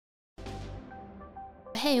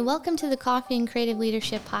Hey, welcome to the Coffee and Creative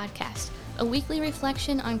Leadership Podcast, a weekly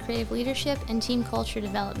reflection on creative leadership and team culture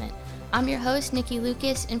development. I'm your host, Nikki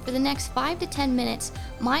Lucas, and for the next 5 to 10 minutes,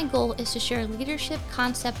 my goal is to share leadership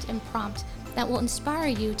concept and prompt that will inspire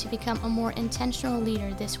you to become a more intentional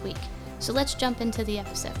leader this week. So let's jump into the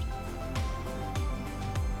episode.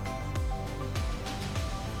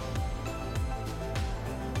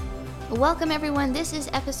 Welcome everyone, this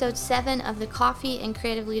is episode 7 of the Coffee and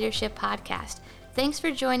Creative Leadership Podcast. Thanks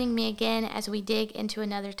for joining me again as we dig into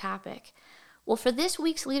another topic. Well, for this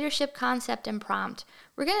week's leadership concept and prompt,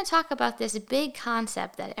 we're going to talk about this big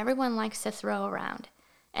concept that everyone likes to throw around,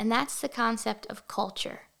 and that's the concept of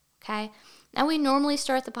culture, okay? Now, we normally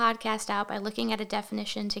start the podcast out by looking at a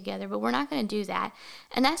definition together, but we're not going to do that,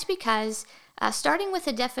 and that's because starting with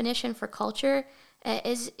a definition for culture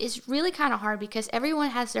is really kind of hard because everyone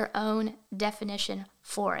has their own definition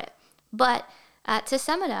for it. But to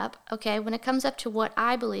sum it up, okay, when it comes up to what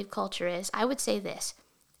I believe culture is, I would say this.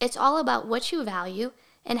 It's all about what you value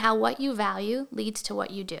and how what you value leads to what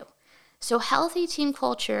you do. So healthy team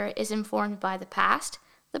culture is informed by the past,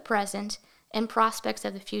 the present, and prospects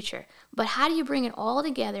of the future. But how do you bring it all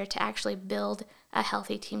together to actually build a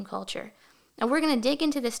healthy team culture? Now, we're going to dig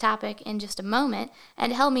into this topic in just a moment,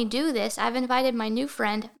 and to help me do this, I've invited my new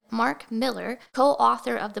friend, Mark Miller,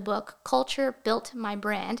 co-author of the book, Culture Built My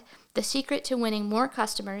Brand, The Secret to Winning More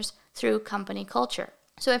Customers Through Company Culture.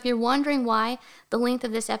 So if you're wondering why the length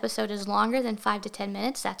of this episode is longer than 5 to 10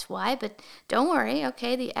 minutes, that's why, but don't worry,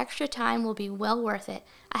 okay, the extra time will be well worth it.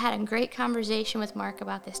 I had a great conversation with Mark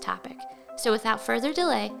about this topic. So without further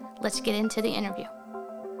delay, let's get into the interview.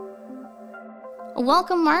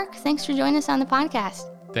 Welcome, Mark. Thanks for joining us on the podcast.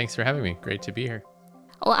 Thanks for having me. Great to be here.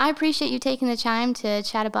 Well, I appreciate you taking the time to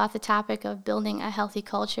chat about the topic of building a healthy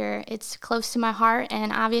culture. It's close to my heart,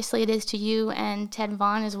 and obviously it is to you and Ted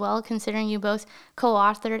Vaughn as well, considering you both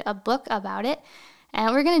co-authored a book about it.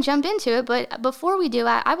 And we're going to jump into it, but before we do,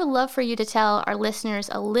 I would love for you to tell our listeners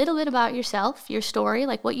a little bit about yourself, your story,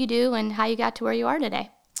 like what you do and how you got to where you are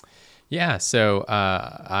today. Yeah, so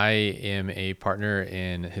I am a partner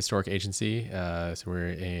in Historic Agency, so we're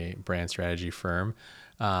a brand strategy firm,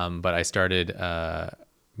 but I started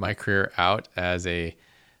my career out as a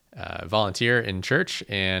volunteer in church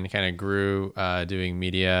and kind of grew doing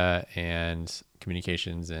media and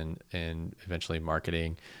communications and eventually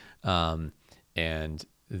marketing, and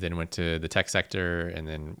then went to the tech sector and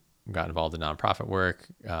then got involved in nonprofit work,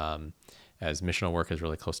 as missional work is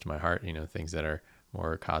really close to my heart, things that are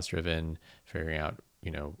more cause-driven, figuring out,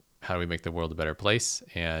 how do we make the world a better place,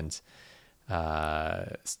 and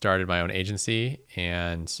started my own agency.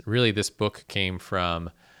 And really this book came from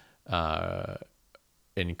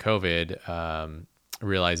in COVID,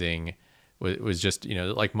 realizing was just,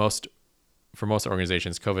 for most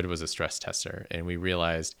organizations, COVID was a stress tester. And we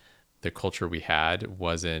realized the culture we had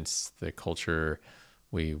wasn't the culture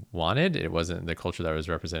we wanted. It wasn't the culture that was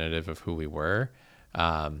representative of who we were.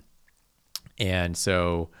 And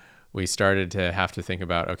so we started to have to think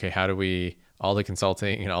about, okay, how do we, all the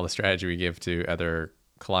consulting and all the strategy we give to other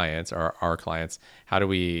clients or our clients, how do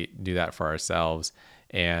we do that for ourselves?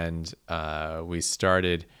 And we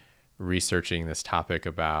started researching this topic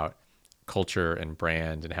about culture and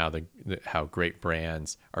brand and how great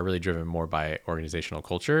brands are really driven more by organizational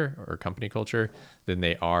culture or company culture than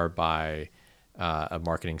they are by a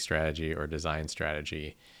marketing strategy or design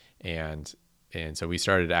strategy. And so we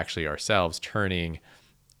started actually ourselves turning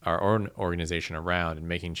our own organization around and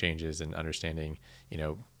making changes and understanding,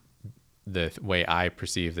 the way I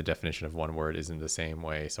perceive the definition of one word isn't the same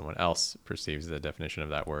way someone else perceives the definition of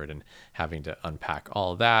that word, and having to unpack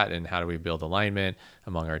all of that and how do we build alignment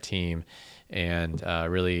among our team and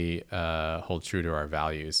really hold true to our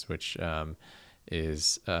values, which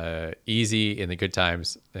is easy in the good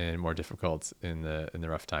times and more difficult in the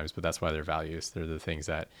rough times. But that's why they're values. They're the things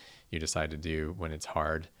that you decide to do when it's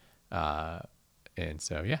hard. And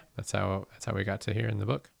so, yeah, that's how we got to here in the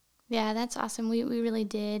book. Yeah, that's awesome. We really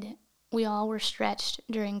did. We all were stretched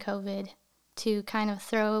during COVID to kind of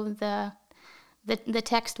throw the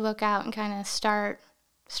textbook out and kind of start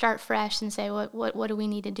fresh and say, what do we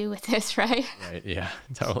need to do with this, right? Right, yeah,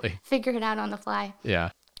 totally. Figure it out on the fly.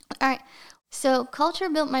 Yeah. All right. So Culture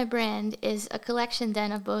Built My Brand is a collection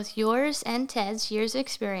then of both yours and Ted's years of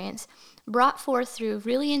experience brought forth through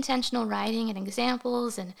really intentional writing and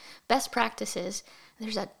examples and best practices.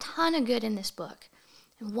 There's a ton of good in this book.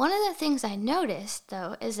 And one of the things I noticed,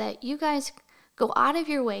 though, is that you guys go out of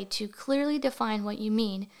your way to clearly define what you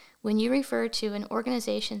mean when you refer to an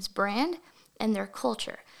organization's brand and their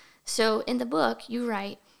culture. So in the book, you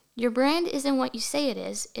write, your brand isn't what you say it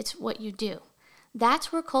is, it's what you do.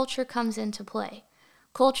 That's where culture comes into play.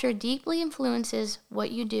 Culture deeply influences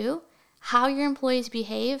what you do, how your employees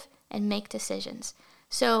behave, and make decisions.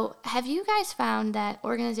 So, have you guys found that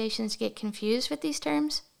organizations get confused with these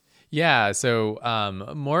terms? Yeah. So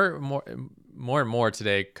more and more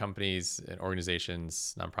today, companies and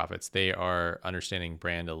organizations, nonprofits, they are understanding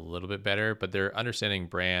brand a little bit better, but they're understanding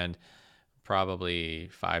brand probably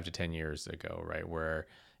 5 to 10 years ago, right? Where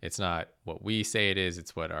it's not what we say it is,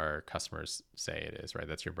 it's what our customers say it is, right?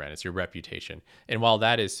 That's your brand, it's your reputation. And while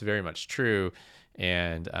that is very much true,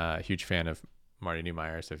 and a huge fan of Marty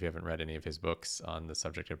Neumeier, so if you haven't read any of his books on the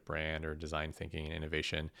subject of brand or design thinking and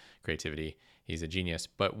innovation, creativity, he's a genius.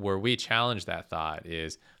 But where we challenge that thought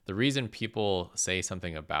is the reason people say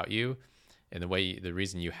something about you and the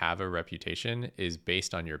reason you have a reputation is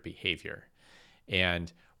based on your behavior.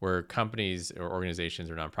 And where companies or organizations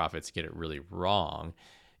or nonprofits get it really wrong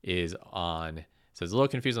is on, so it's a little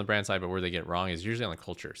confused on the brand side, but where they get it wrong is usually on the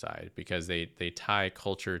culture side, because they tie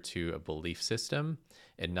culture to a belief system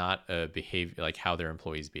and not a behavior, like how their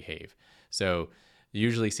employees behave. So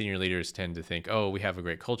usually senior leaders tend to think, oh, we have a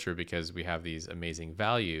great culture because we have these amazing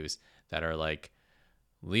values that are like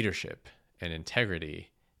leadership and integrity,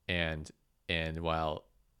 and while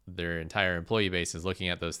their entire employee base is looking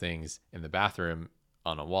at those things in the bathroom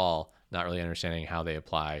on a wall, not really understanding how they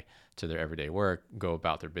apply to their everyday work, go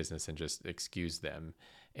about their business and just excuse them.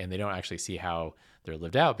 And they don't actually see how they're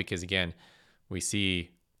lived out, because again, we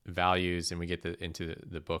see values, and we get into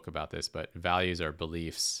the book about this, but values are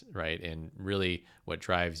beliefs, right? And really what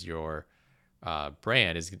drives your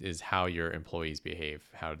brand is how your employees behave,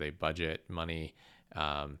 how they budget money,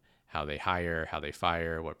 how they hire, how they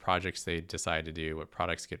fire, what projects they decide to do, what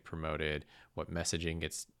products get promoted, what messaging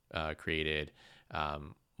gets created,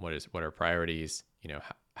 what are priorities,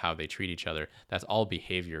 how they treat each other. That's all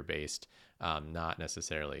behavior based, not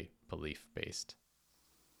necessarily belief based.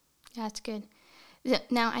 Yeah, that's good.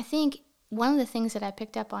 Now, I think one of the things that I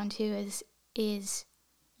picked up on too is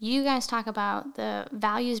you guys talk about the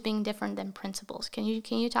values being different than principles. Can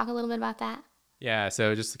you talk a little bit about that? Yeah.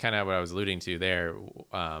 So just kind of what I was alluding to there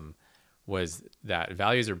was that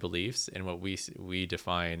values are beliefs, and what we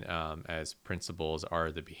define as principles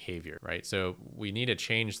are the behavior, right? So we need to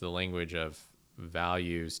change the language of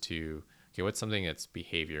values to, okay, what's something that's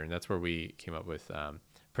behavior? And that's where we came up with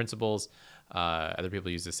principles. Other people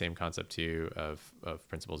use the same concept too of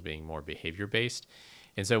principles being more behavior based.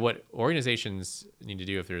 And so what organizations need to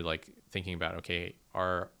do if they're like thinking about, okay,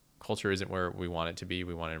 our culture isn't where we want it to be,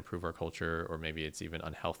 we want to improve our culture, or maybe it's even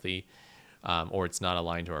unhealthy, or it's not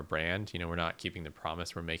aligned to our brand, we're not keeping the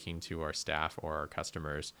promise we're making to our staff or our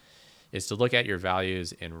customers, is to look at your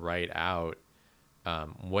values and write out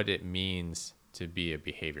what it means to be a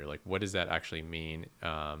behavior. Like, what does that actually mean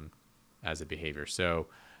as a behavior? So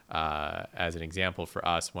as an example for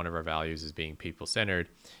us, one of our values is being people-centered.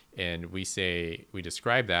 And we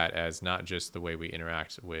describe that as not just the way we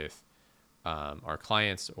interact with our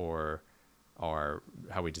clients or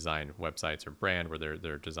how we design websites or brand, where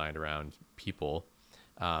they're designed around people,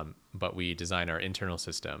 but we design our internal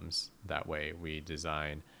systems that way. We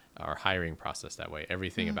design our hiring process that way.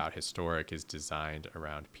 Everything about Historic is designed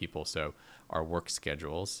around people. So our work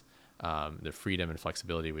schedules, the freedom and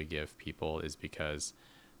flexibility we give people is because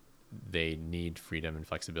they need freedom and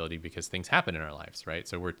flexibility because things happen in our lives, right?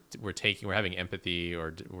 So we're having empathy,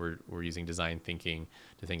 or we're using design thinking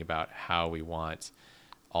to think about how we want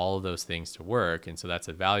all of those things to work. And so that's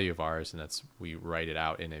a value of ours, and we write it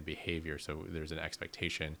out in a behavior. So there's an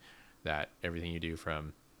expectation that everything you do,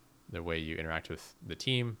 from the way you interact with the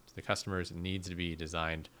team, the customers, needs to be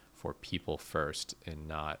designed for people first, and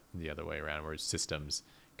not the other way around, where systems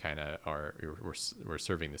kind of we're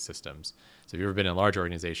serving the systems. So if you've ever been in a large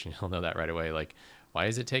organization, you'll know that right away. Like, why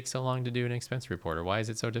does it take so long to do an expense report, or why is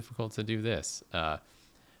it so difficult to do this?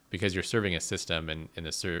 Because you're serving a system, and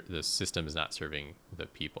the system is not serving the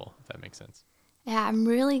people, if that makes sense. Yeah, I'm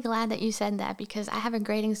really glad that you said that, because I have a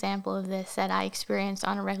great example of this that I experience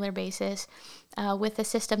on a regular basis with a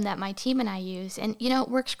system that my team and I use. And, it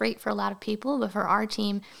works great for a lot of people, but for our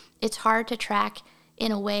team, it's hard to track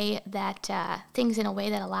in a way that things in a way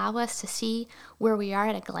that allow us to see where we are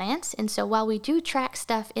at a glance. And so while we do track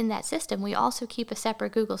stuff in that system, we also keep a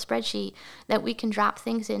separate Google spreadsheet that we can drop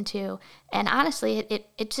things into. And honestly,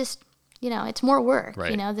 it just, it's more work.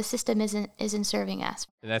 Right. The system isn't serving us.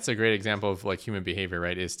 And that's a great example of like human behavior,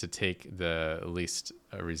 right? Is to take the least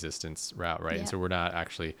resistance route, right? Yeah. And so we're not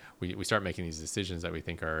actually, we start making these decisions that we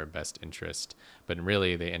think are best interest, but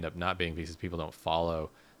really they end up not being, because people don't follow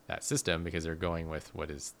that system because they're going with what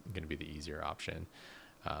is going to be the easier option.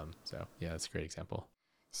 So yeah, that's a great example.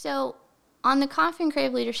 So on the Coffee and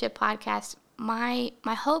Creative Leadership podcast, my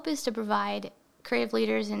hope is to provide creative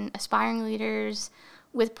leaders and aspiring leaders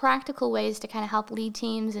with practical ways to kind of help lead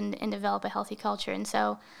teams and develop a healthy culture. And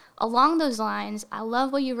so along those lines, I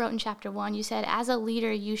love what you wrote in chapter 1. You said, as a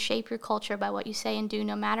leader, you shape your culture by what you say and do,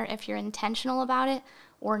 no matter if you're intentional about it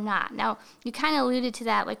or not. Now, you kind of alluded to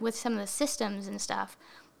that, like with some of the systems and stuff,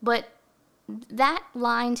 but that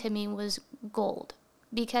line to me was gold,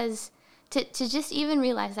 because to just even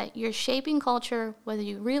realize that you're shaping culture, whether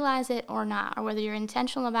you realize it or not, or whether you're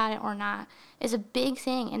intentional about it or not, is a big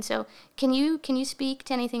thing. And so can you speak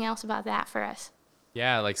to anything else about that for us?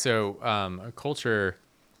 Yeah, like, so a culture,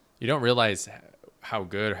 you don't realize how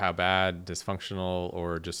good, how bad, dysfunctional,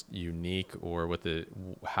 or just unique, or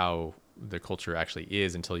how the culture actually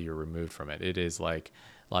is until you're removed from it. It is like,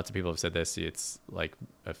 lots of people have said this, it's like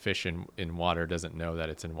a fish in water doesn't know that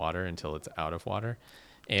it's in water until it's out of water.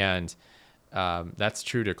 And that's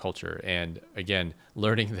true to culture. And again,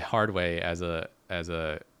 learning the hard way as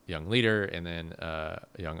a young leader, and then a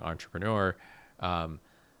young entrepreneur,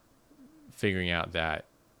 figuring out that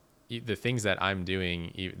the things that I'm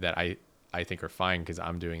doing that I think are fine because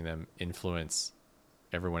I'm doing them, influence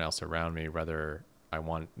everyone else around me, whether I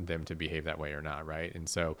want them to behave that way or not, right? And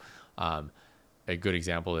so a good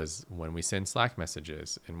example is when we send Slack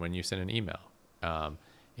messages and when you send an email. I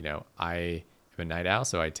am a night owl,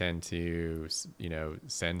 so I tend to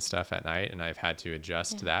send stuff at night, and I've had to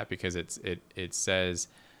adjust to that because it sets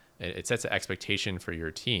an expectation for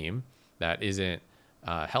your team that isn't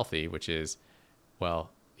healthy, which is, well,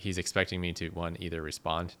 he's expecting me to, one, either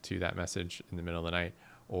respond to that message in the middle of the night,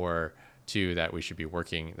 or two, that we should be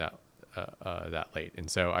working that late. And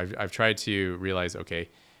so I've tried to realize, okay,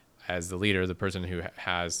 as the leader, the person who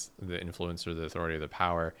has the influence or the authority or the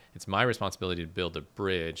power, it's my responsibility to build a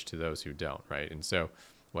bridge to those who don't, right? And so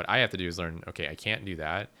what I have to do is learn, okay, I can't do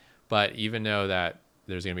that, but even know that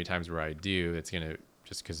there's going to be times where I do, it's going to,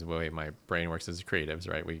 just because of the way my brain works as creatives,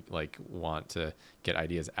 right? We want to get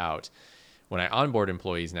ideas out. When I onboard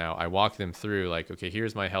employees now, I walk them through like, okay,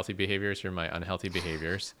 here's my healthy behaviors, here are my unhealthy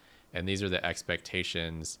behaviors, and these are the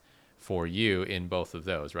expectations for you in both of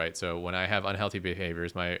those, right? So when I have unhealthy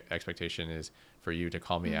behaviors, my expectation is for you to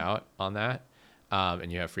call me out on that,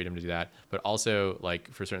 and you have freedom to do that. But also,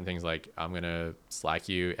 like, for certain things, like I'm gonna Slack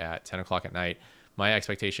you at 10 o'clock at night, my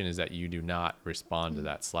expectation is that you do not respond to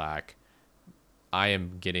that Slack. I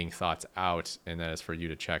am getting thoughts out, and that is for you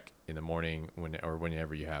to check in the morning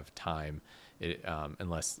whenever you have time,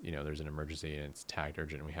 unless there's an emergency and it's tagged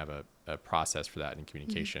urgent, and we have a process for that in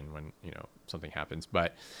communication when something happens.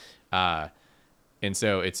 But and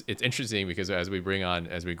so it's interesting because as we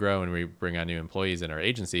grow and we bring on new employees in our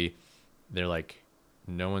agency, they're like,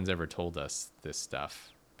 no one's ever told us this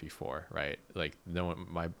stuff before, right? Like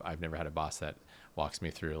I've never had a boss that walks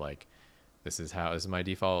me through like, this is my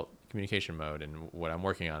default communication mode and what I'm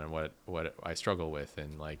working on and what I struggle with,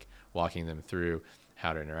 and like walking them through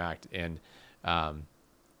how to interact. And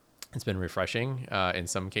it's been refreshing in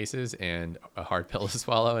some cases and a hard pill to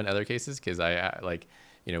swallow in other cases, because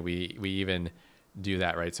we even do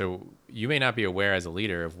that, right? So you may not be aware as a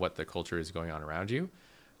leader of what the culture is going on around you.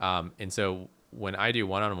 And so when I do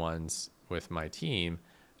one-on-ones with my team,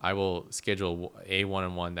 I will schedule a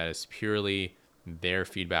one-on-one that is purely their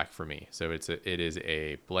feedback for me. So it is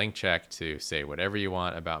a blank check to say whatever you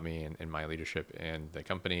want about me and my leadership and the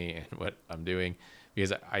company and what I'm doing,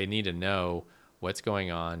 because I need to know what's going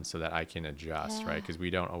on so that I can adjust, right? Because we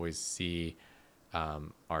don't always see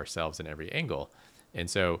ourselves in every angle. And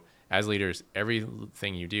so as leaders,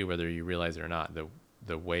 everything you do, whether you realize it or not,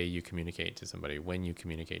 the way you communicate to somebody, when you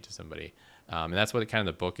communicate to somebody, and that's what kind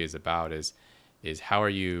of the book is about, is how are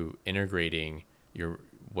you integrating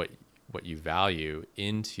what you value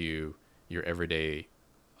into your everyday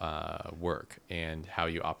work, and how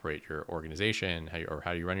you operate your organization,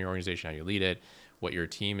 how you run your organization, how you lead it, what your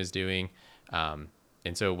team is doing. And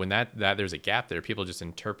so when that there's a gap there, people just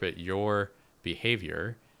interpret your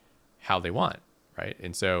behavior how they want, right?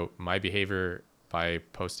 And so my behavior by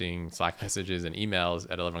posting Slack messages and emails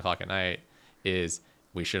at 11 o'clock at night is,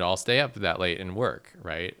 we should all stay up that late and work,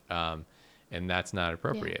 right? And that's not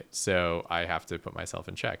appropriate. Yeah. So I have to put myself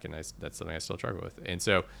in check, and that's something I still struggle with. And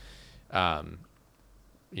so,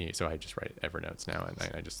 so I just write Evernotes now,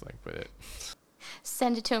 and I just like put it.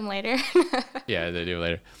 Send it to him later. Yeah, they do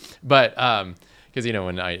later. But because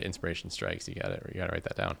when inspiration strikes, you gotta write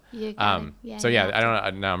that down. So I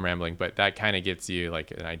don't know. Now I'm rambling, but that kind of gets you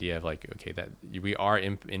like an idea of like, okay, that we are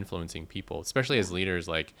influencing people, especially as leaders.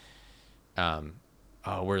 Like,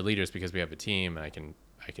 we're leaders because we have a team, and I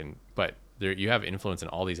can, but you have influence in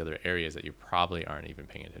all these other areas that you probably aren't even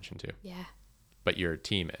paying attention to. Yeah. But your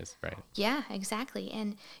team is, right? Yeah, exactly.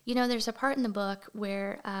 And, there's a part in the book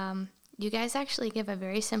where You guys actually give a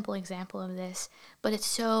very simple example of this, but it's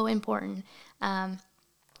so important. And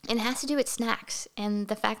it has to do with snacks and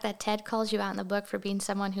the fact that Ted calls you out in the book for being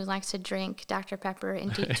someone who likes to drink Dr. Pepper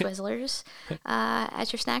and eat Twizzlers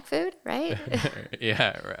as your snack food, right?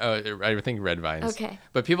 Yeah, I think red vines. Okay.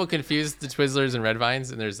 But people confuse the Twizzlers and red vines,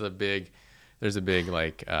 and there's a big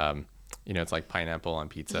like it's like pineapple on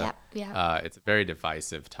pizza. Yep. It's a very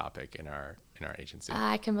divisive topic in our agency.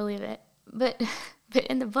 I can believe it. But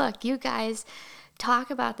in the book, you guys talk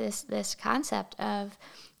about this concept of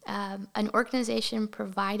an organization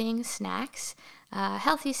providing snacks,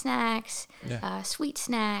 healthy snacks, sweet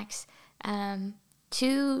snacks,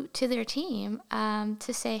 to their team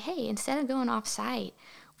to say, hey, instead of going off site,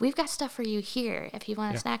 we've got stuff for you here. If you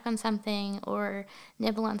want to snack on something or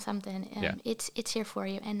nibble on something, it's here for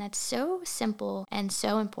you. And that's so simple and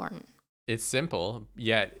so important. It's simple,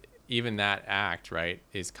 yet even that act, right,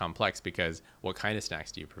 is complex, because what kind of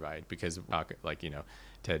snacks do you provide? Because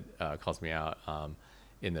Ted calls me out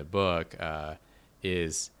in the book,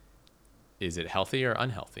 is it healthy or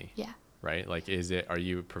unhealthy? Yeah. Right? Like, are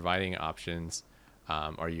you providing options?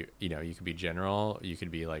 Are you could be general, you could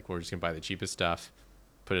be like, we're just gonna buy the cheapest stuff,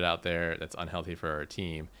 put it out there that's unhealthy for our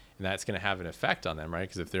team, and that's gonna have an effect on them, right?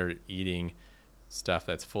 Because if they're eating stuff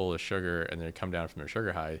that's full of sugar and they come down from their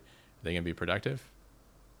sugar high, are they gonna be productive?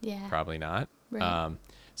 Yeah. Probably not. Right.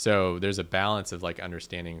 So there's a balance of like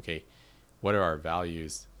understanding, okay, what are our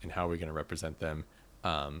values and how are we going to represent them?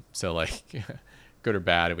 So like good or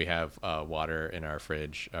bad, we have water in our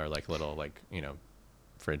fridge, or like little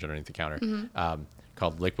fridge underneath the counter,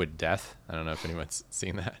 called Liquid Death. I don't know if anyone's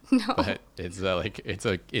seen that. No. But it's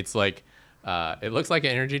it looks like an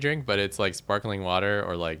energy drink, but it's like sparkling water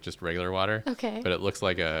or like just regular water. Okay. But it looks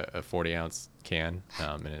like a 40-ounce can,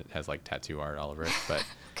 and it has like tattoo art all over it. But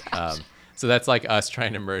so that's like us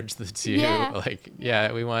trying to merge the two.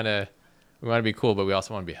 Yeah. We want to be cool, but we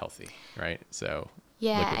also want to be healthy, right? So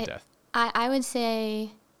Liquid Death. I would say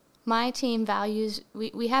my team values,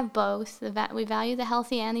 we have both. We value the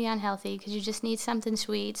healthy and the unhealthy, because you just need something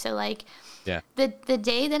sweet. So like the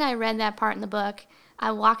day that I read that part in the book,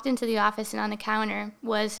 I walked into the office, and on the counter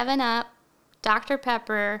was 7-Up, Dr.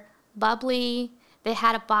 Pepper, bubbly. They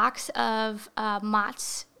had a box of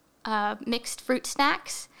Mott's mixed fruit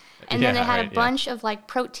snacks. And then they had a bunch of like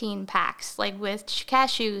protein packs, like with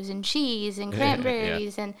cashews and cheese and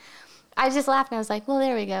cranberries. And I just laughed, and I was like, well,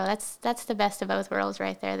 there we go. That's the best of both worlds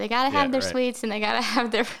right there. They got to have their sweets, and they got to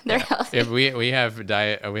have their healthy. If we have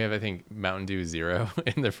I think Mountain Dew Zero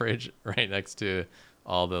in the fridge right next to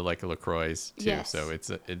all the like LaCroix too. Yes. So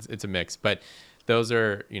it's a mix, but those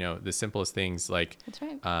are, the simplest things. Like, that's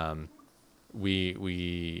right.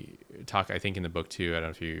 We talk, I think in the book too, I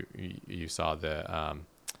don't know if you saw the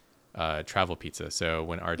travel pizza. So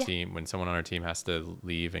when when someone on our team has to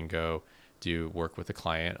leave and go do work with a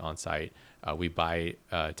client on site, we buy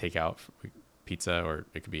takeout pizza, or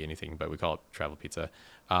it could be anything, but we call it travel pizza,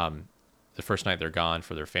 the first night they're gone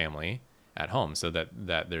for their family at home, so that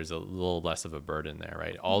there's a little less of a burden there,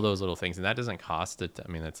 right? All those little things, and that doesn't cost it. I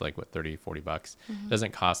mean, that's like what, $30-$40. It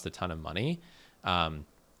doesn't cost a ton of money,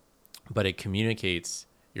 but it communicates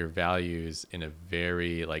your values in a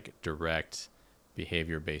very like direct,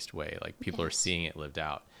 behavior-based way. Like people are seeing it lived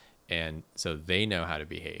out, and so they know how to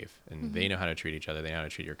behave, and they know how to treat each other. They know how to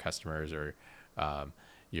treat your customers, or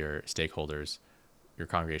your stakeholders, your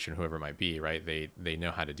congregation, whoever it might be, right? They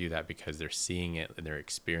know how to do that because they're seeing it and they're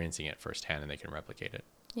experiencing it firsthand, and they can replicate it.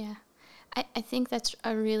 Yeah. I think it's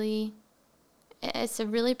a really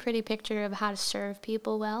pretty picture of how to serve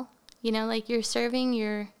people well. Like you're serving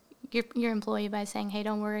your employee by saying, hey,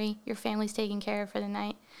 don't worry, your family's taken care of for the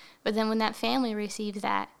night. But then when that family receives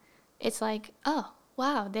that, it's like, oh,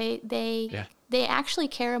 wow, they actually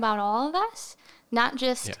care about all of us, not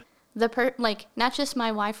just not just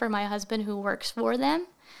my wife or my husband who works for them.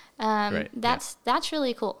 That's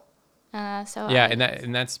really cool.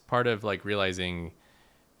 And that's part of like realizing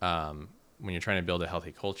when you're trying to build a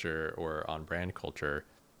healthy culture or on brand culture,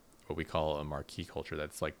 what we call a marquee culture,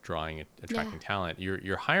 that's like attracting talent.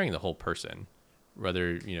 You're hiring the whole person,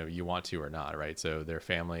 whether you want to or not, right? So their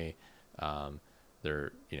family,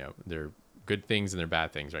 their good things and their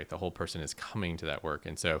bad things, right? The whole person is coming to that work.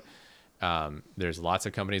 And so there's lots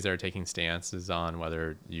of companies that are taking stances on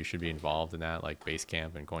whether you should be involved in that, like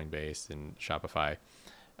Basecamp and Coinbase and Shopify,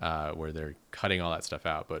 where they're cutting all that stuff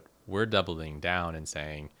out. But we're doubling down and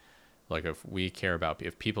saying, like,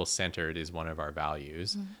 if people-centered is one of our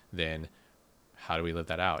values, then how do we live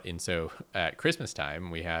that out? And so at Christmas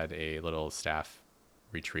time, we had a little staff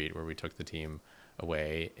retreat where we took the team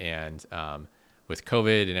away, and with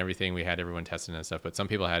COVID and everything, we had everyone tested and stuff, but some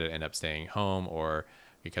people had to end up staying home or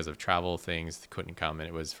because of travel things couldn't come, and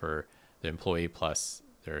it was for the employee plus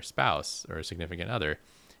their spouse or significant other.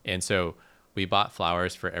 And so we bought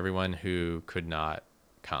flowers for everyone who could not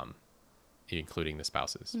come, including the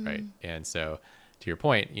spouses, right? And so to your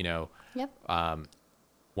point, Yep.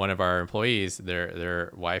 one of our employees,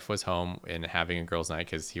 their wife was home and having a girls' night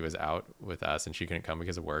because he was out with us and she couldn't come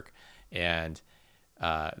because of work. And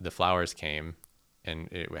the flowers came, and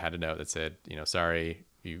it had a note that said, sorry,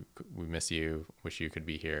 we miss you, wish you could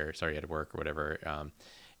be here, sorry you had to work or whatever.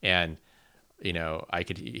 And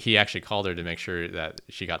he actually called her to make sure that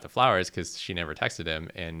she got the flowers because she never texted him.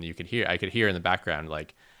 And I could hear in the background,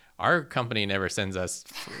 like, our company never sends us,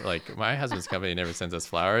 like, my husband's company never sends us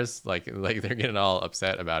flowers. Like they're getting all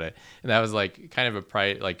upset about it. And that was like kind of a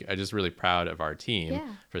pride, like, I'm just really proud of our team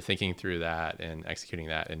for thinking through that and executing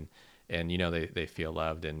that. And they feel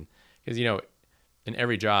loved. And because, in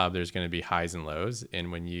every job, there's going to be highs and lows.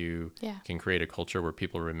 And when you can create a culture where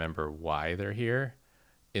people remember why they're here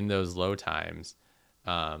in those low times,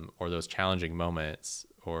 or those challenging moments,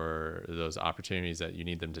 or those opportunities that you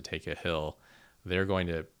need them to take a hill, they're going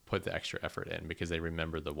to put the extra effort in because they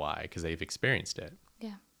remember the why, because they've experienced it.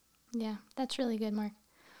 Yeah, that's really good, Mark.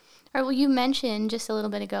 All right, well, you mentioned just a little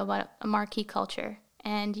bit ago about a marquee culture,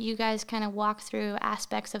 and you guys kind of walk through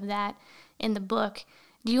aspects of that in the book.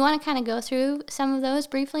 Do you want to kind of go through some of those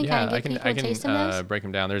briefly? Yeah, kind of give people a taste of those? Break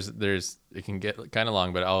them down. There's it can get kind of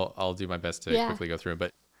long, but I'll do my best to quickly go through it.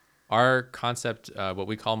 But our concept, what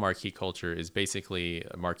we call marquee culture, is basically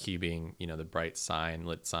a marquee being, the bright sign,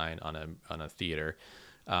 lit sign on a theater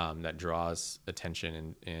that draws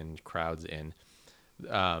attention and crowds in.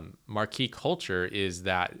 Marquee culture is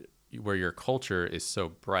that where your culture is so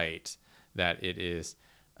bright that it is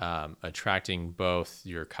attracting both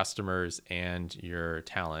your customers and your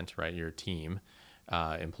talent, right, your team,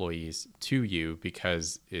 employees to you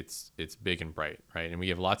because it's big and bright, right? And we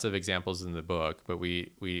have lots of examples in the book, but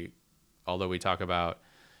we although we talk about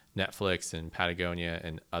Netflix and Patagonia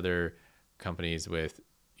and other companies with,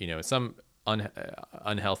 some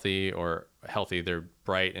unhealthy or healthy, they're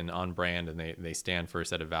bright and on brand, and they stand for a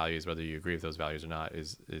set of values. Whether you agree with those values or not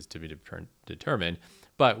is to be determined.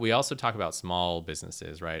 But we also talk about small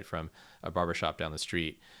businesses, right, from a barbershop down the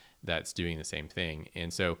street that's doing the same thing.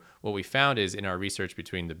 And so what we found is in our research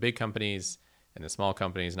between the big companies and the small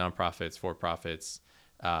companies, nonprofits, for-profits,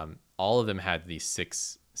 all of them had these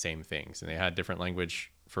 6 same things, and they had different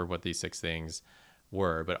language for what these 6 things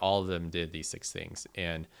were, but all of them did these 6 things.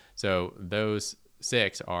 And so those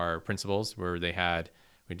 6 are principles, where they had,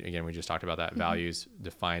 again, we just talked about that, values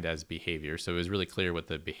defined as behavior. So it was really clear what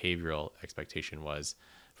the behavioral expectation was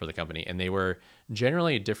for the company, and they were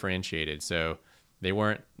generally differentiated. So they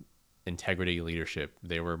weren't integrity leadership,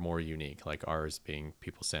 they were more unique, like ours being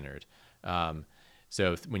people-centered.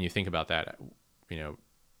 So when you think about that,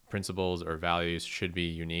 principles or values should be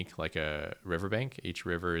unique, like a riverbank. Each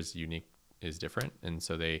river is unique, is different, and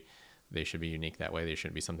so they should be unique that way. They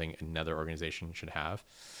shouldn't be something another organization should have.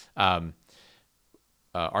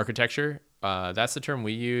 Architecture, that's the term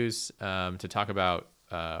we use to talk about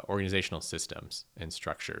organizational systems and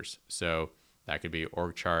structures. So that could be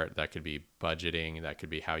org chart, that could be budgeting, that could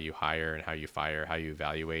be how you hire and how you fire, how you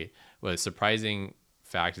evaluate. Well, the surprising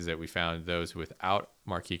fact is that we found those without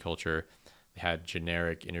marquee culture had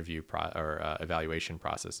generic interview evaluation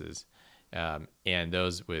processes. And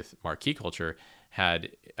those with marquee culture had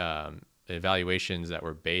evaluations that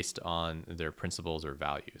were based on their principles or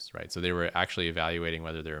values, right? So they were actually evaluating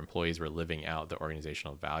whether their employees were living out the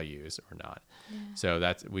organizational values or not.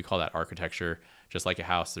 So we call that architecture. Just like a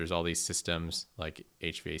house, there's all these systems like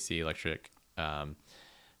HVAC, electric,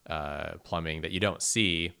 plumbing that you don't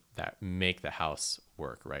see that make the house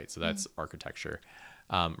work, right? So that's architecture.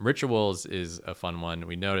 Rituals is a fun one.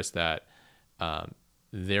 We noticed that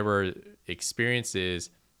there were experiences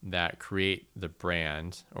that create the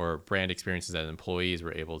brand, or brand experiences that employees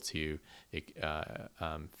were able to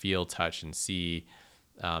feel, touch, and see,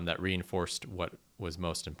 that reinforced what was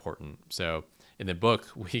most important. So in the book,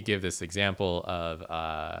 we give this example of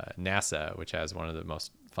NASA, which has one of the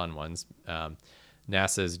most fun ones.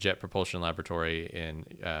 NASA's Jet Propulsion Laboratory in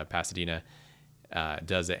Pasadena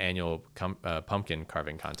does an annual pumpkin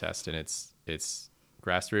carving contest, and it's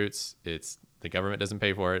grassroots. The government doesn't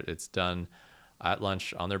pay for it. It's done at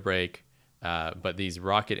lunch on their break. But these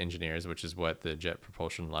rocket engineers, which is what the Jet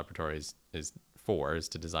Propulsion Laboratory is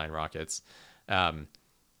to design rockets,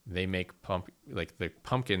 they make the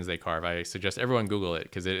pumpkins they carve. I suggest everyone Google it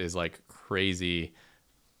because it is like crazy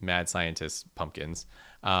mad scientist pumpkins.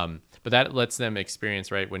 But that lets them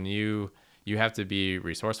experience, right? When you have to be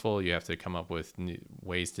resourceful, you have to come up with new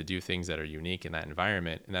ways to do things that are unique in that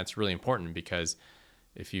environment. And that's really important because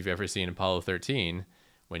if you've ever seen Apollo 13,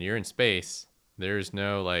 when you're in space, there's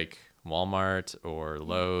no like Walmart or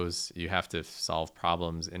Lowe's. You have to solve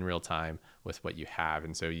problems in real time with what you have.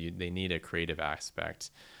 And so they need a creative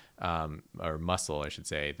aspect, or muscle, I should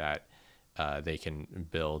say, that they can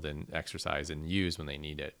build and exercise and use when they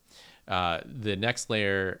need it. The next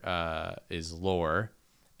layer is lore.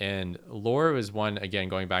 And lore is one, again,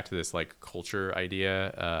 going back to this like culture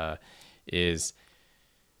idea, is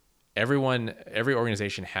every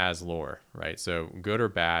organization has lore, right? So good or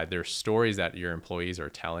bad, there's stories that your employees are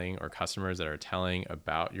telling or customers that are telling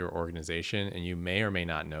about your organization, and you may or may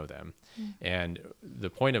not know them. And the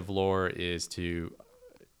point of lore is to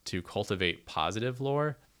cultivate positive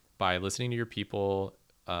lore by listening to your people,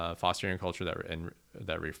 fostering a culture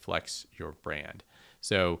that reflects your brand.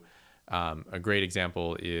 So a great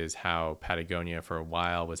example is how Patagonia for a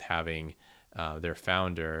while was having their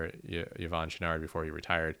founder, Yvon Chouinard, before he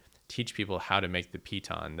retired, teach people how to make the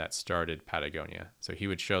piton that started Patagonia. So he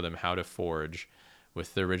would show them how to forge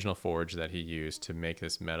with the original forge that he used to make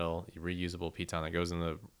this metal reusable piton that goes in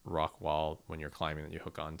the rock wall when you're climbing that you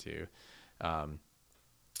hook onto.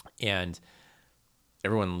 And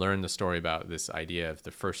everyone learned the story about this idea of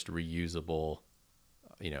the first reusable,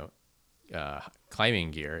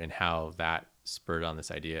 climbing gear, and how that spurred on this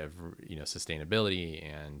idea of, sustainability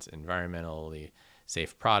and environmentally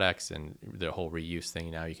safe products and the whole reuse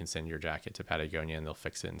thing. Now you can send your jacket to Patagonia and they'll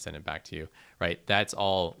fix it and send it back to you, right? That's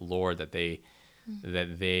all lore that they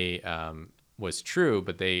was true,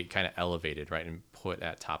 but they kind of elevated, right, and put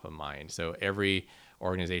at top of mind. So every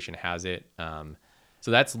organization has it. So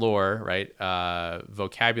that's lore, right?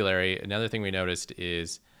 Vocabulary. Another thing we noticed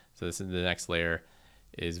is, so this is the next layer,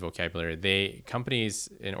 is vocabulary. Companies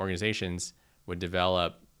and organizations would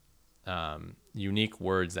develop unique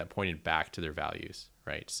words that pointed back to their values,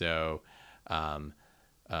 right? So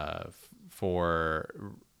for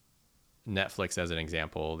Netflix, as an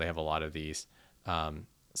example, they have a lot of these.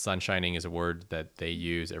 Sunshining is a word that they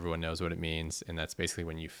use. Everyone knows what it means. And that's basically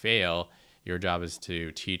when you fail, your job is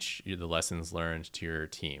to teach you the lessons learned to your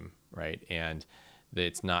team, right? And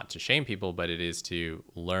it's not to shame people, but it is to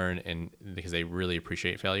learn, and because they really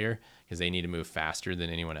appreciate failure, because they need to move faster than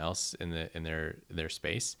anyone else in their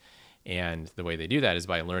space. And the way they do that is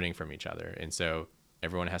by learning from each other. And so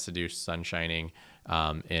everyone has to do sunshining.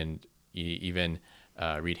 And even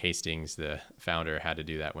Reed Hastings, the founder, had to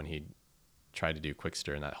do that when he tried to do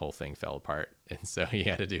Quickster, and that whole thing fell apart. And so he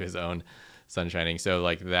had to do his own sunshining. So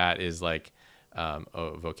like that is like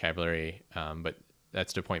a vocabulary, but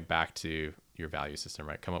that's to point back to your value system,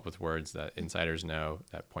 right? Come up with words that insiders know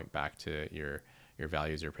that point back to your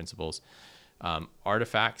values, your principles.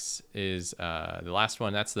 Artifacts is the last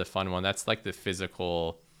one. That's the fun one. That's like the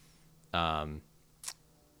physical way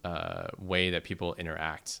that people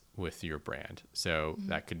interact with your brand. So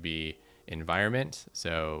that could be environment.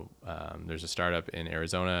 So there's a startup in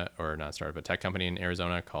Arizona, or not a startup, a tech company in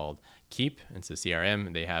Arizona called Keep. It's a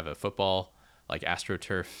CRM. They have a football, like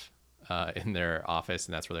AstroTurf, in their office,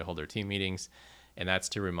 and that's where they hold their team meetings. And that's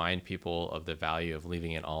to remind people of the value of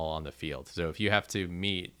leaving it all on the field. So if you have to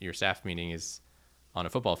meet, your staff meeting is on a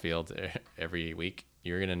football field every week,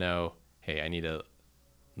 you're going to know, hey, I need to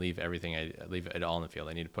leave it all on the field.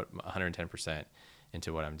 I need to put 110%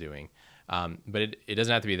 into what I'm doing. But it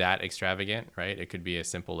doesn't have to be that extravagant, right? It could be as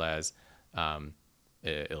simple as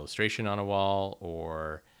illustration on a wall,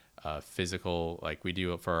 or physical, like we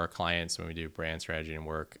do for our clients when we do brand strategy and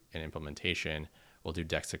work and implementation. We'll do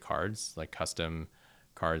decks of cards, like custom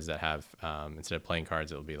cards that have, instead of playing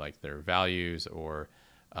cards, it'll be like their values, or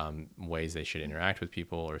ways they should interact with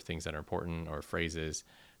people, or things that are important, or phrases,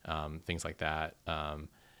 things like that,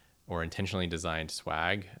 or intentionally designed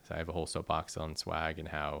swag. So I have a whole soapbox on swag and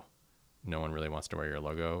how no one really wants to wear your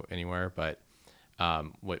logo anywhere. But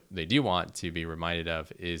what they do want to be reminded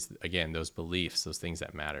of is, again, those beliefs, those things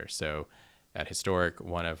that matter. So at Historic,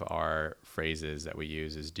 one of our phrases that we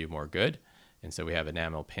use is do more good. And so we have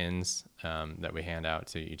enamel pins that we hand out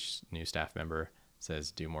to each new staff member. It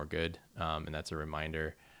says do more good. And that's a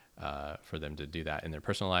reminder for them to do that in their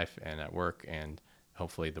personal life and at work. And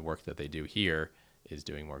hopefully the work that they do here is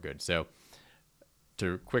doing more good. So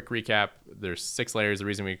to quick recap, there's 6 layers. The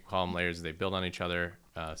reason we call them layers is they build on each other.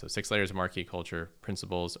 So 6 layers of marquee culture: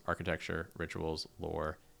 principles, architecture, rituals,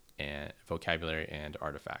 lore, and vocabulary, and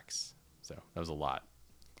artifacts. So that was a lot.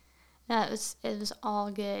 No, it was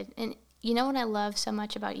all good. And you know what I love so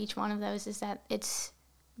much about each one of those is that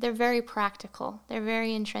they're very practical. They're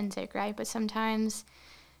very intrinsic, right? But sometimes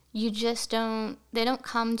they don't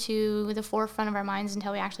come to the forefront of our minds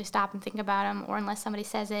until we actually stop and think about them, or unless somebody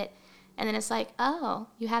says it. And then it's like, oh,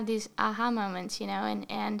 you have these aha moments,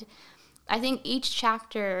 and I think each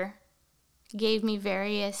chapter gave me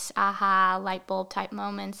various aha light bulb type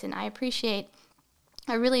moments, and I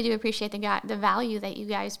really do appreciate the value that you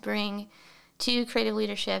guys bring to creative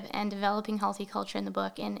leadership and developing healthy culture in the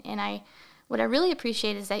book. And what I really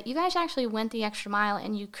appreciate is that you guys actually went the extra mile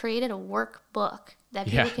and you created a workbook that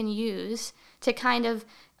people can use to kind of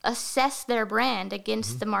assess their brand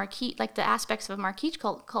against the marquee, like the aspects of a marquee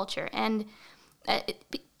culture. And I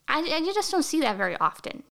just don't see that very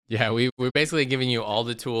often. Yeah, we're basically giving you all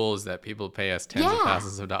the tools that people pay us tens of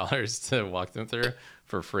thousands of dollars to walk them through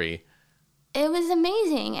for free. It was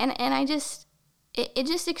amazing. And it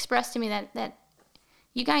just expressed to me that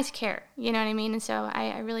you guys care, you know what I mean? And so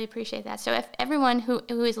I really appreciate that. So if everyone who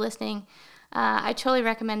is listening, I totally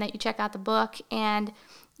recommend that you check out the book and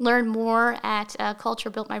learn more at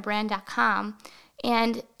culturebuiltmybrand.com.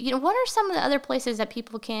 And, what are some of the other places that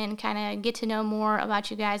people can kind of get to know more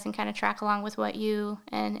about you guys and kind of track along with what you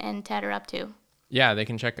and Ted are up to? Yeah, they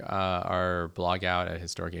can check our blog out at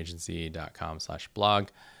historicagency.com/blog.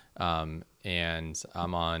 And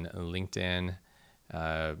I'm on LinkedIn.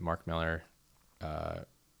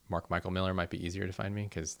 Mark Michael Miller might be easier to find me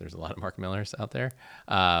because there's a lot of Mark Millers out there.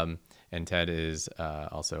 And Ted is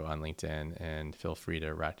also on LinkedIn, and feel free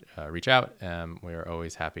to reach out. We're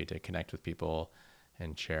always happy to connect with people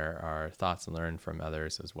and share our thoughts and learn from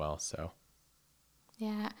others as well. So,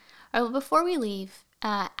 yeah. All right, well, before we leave,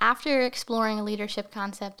 after exploring a leadership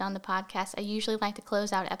concept on the podcast, I usually like to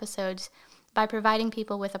close out episodes by providing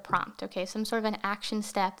people with a prompt, okay, some sort of an action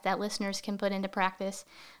step that listeners can put into practice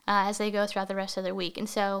as they go throughout the rest of their week. And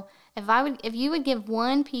so if you would give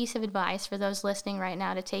one piece of advice for those listening right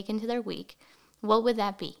now to take into their week, what would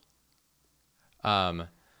that be? So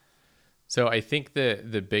I think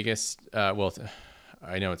the biggest,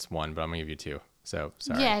 I know it's one, but I'm gonna give you two. So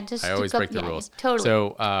sorry. Yeah, I always break the rules. Totally.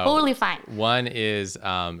 So totally fine. One is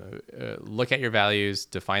look at your values,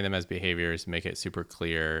 define them as behaviors, make it super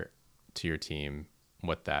clear to your team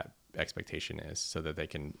what that expectation is so that they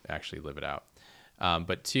can actually live it out.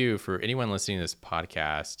 But two, for anyone listening to this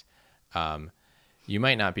podcast, you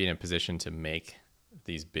might not be in a position to make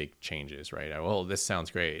these big changes, right? Well, this sounds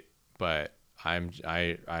great, but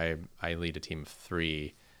I lead a team of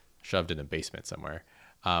 3 shoved in a basement somewhere.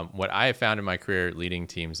 What I have found in my career leading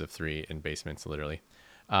teams of 3 in basements, literally,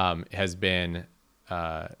 has been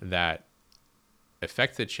that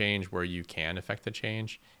affect the change where you can affect the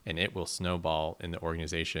change, and it will snowball in the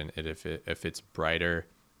organization. And if it's brighter,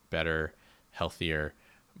 better, healthier,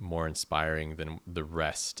 more inspiring than the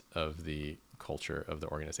rest of the culture of the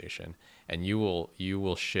organization, and you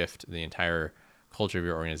will shift the entire culture of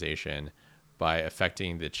your organization by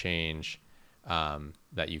affecting the change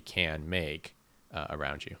that you can make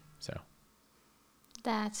around you. So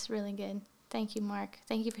that's really good. Thank you, Mark.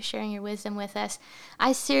 Thank you for sharing your wisdom with us.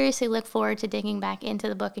 I seriously look forward to digging back into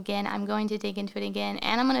the book again. I'm going to dig into it again,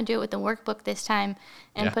 and I'm going to do it with the workbook this time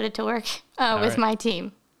and put it to work with my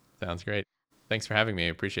team. Sounds great. Thanks for having me. I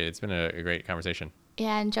appreciate it. It's been a great conversation.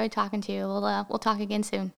 Yeah, I enjoyed talking to you. We'll talk again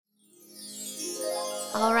soon.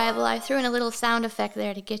 All right, well, I threw in a little sound effect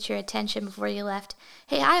there to get your attention before you left.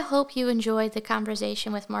 Hey, I hope you enjoyed the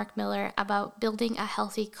conversation with Mark Miller about building a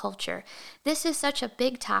healthy culture. This is such a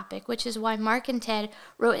big topic, which is why Mark and Ted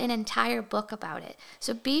wrote an entire book about it.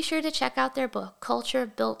 So be sure to check out their book, Culture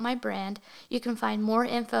Built My Brand. You can find more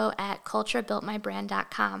info at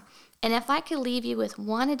culturebuiltmybrand.com. And if I could leave you with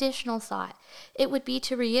one additional thought, it would be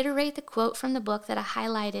to reiterate the quote from the book that I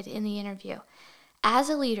highlighted in the interview. As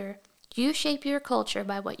a leader, you shape your culture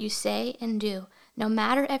by what you say and do, no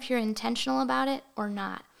matter if you're intentional about it or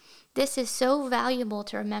not. This is so valuable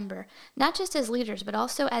to remember, not just as leaders, but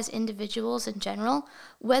also as individuals in general.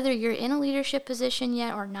 Whether you're in a leadership position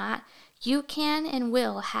yet or not, you can and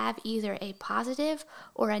will have either a positive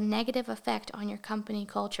or a negative effect on your company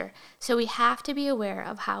culture. So we have to be aware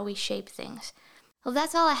of how we shape things. Well,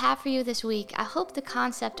 that's all I have for you this week. I hope the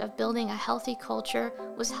concept of building a healthy culture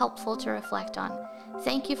was helpful to reflect on.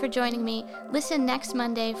 Thank you for joining me. Listen next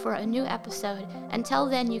Monday for a new episode. Until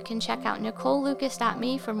then, you can check out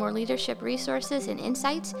NicoleLucas.me for more leadership resources and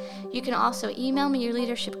insights. You can also email me your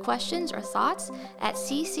leadership questions or thoughts at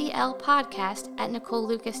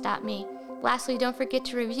cclpodcast@NicoleLucas.me. Lastly, don't forget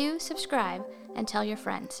to review, subscribe, and tell your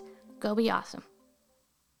friends. Go be awesome.